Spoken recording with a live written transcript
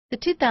The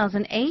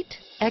 2008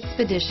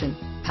 Expedition.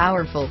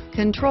 Powerful,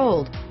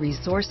 controlled,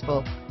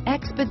 resourceful.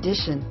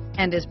 Expedition,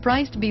 and is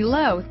priced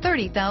below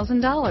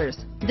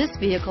 $30,000. This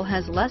vehicle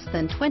has less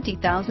than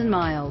 20,000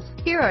 miles.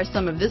 Here are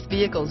some of this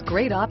vehicle's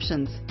great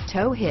options: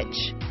 tow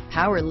hitch,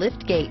 power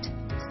lift gate,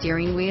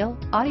 steering wheel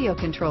audio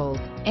controls,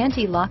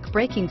 anti-lock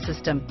braking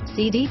system,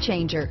 CD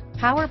changer,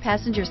 power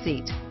passenger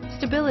seat,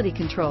 stability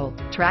control,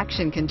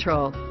 traction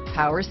control,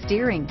 power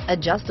steering,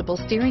 adjustable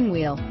steering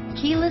wheel,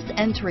 keyless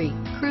entry,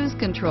 cruise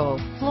control,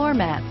 floor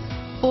mats,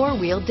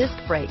 four-wheel disc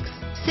brakes,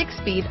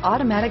 6-speed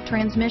automatic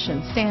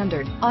transmission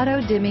standard,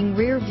 auto-dimming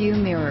rear view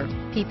mirror,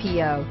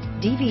 PPO,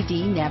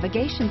 DVD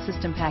navigation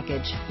system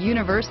package,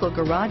 universal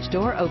garage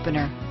door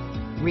opener,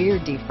 rear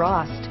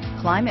defrost,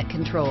 climate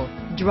control.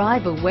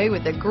 Drive away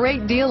with a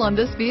great deal on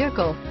this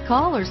vehicle.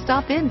 Call or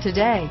stop in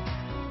today.